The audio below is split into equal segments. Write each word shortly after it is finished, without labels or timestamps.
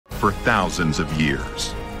For thousands of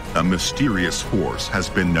years, a mysterious force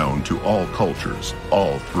has been known to all cultures,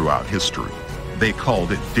 all throughout history. They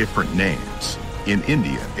called it different names. In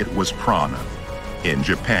India, it was prana. In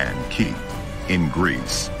Japan, ki. In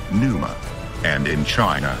Greece, pneuma. And in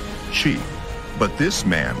China, chi. But this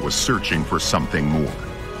man was searching for something more.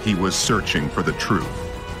 He was searching for the truth.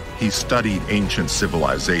 He studied ancient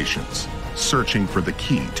civilizations, searching for the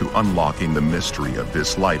key to unlocking the mystery of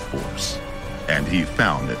this life force. And he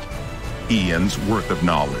found it. Eons worth of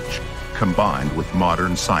knowledge, combined with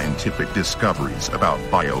modern scientific discoveries about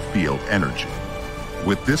biofield energy.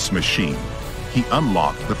 With this machine, he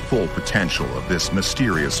unlocked the full potential of this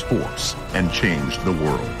mysterious force and changed the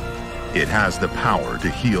world. It has the power to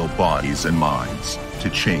heal bodies and minds, to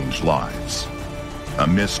change lives. A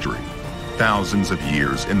mystery, thousands of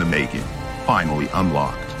years in the making, finally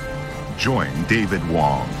unlocked. Join David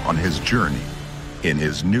Wong on his journey in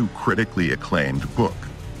his new critically acclaimed book,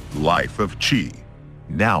 Life of Qi.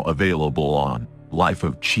 Now available on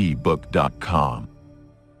lifeofqibook.com.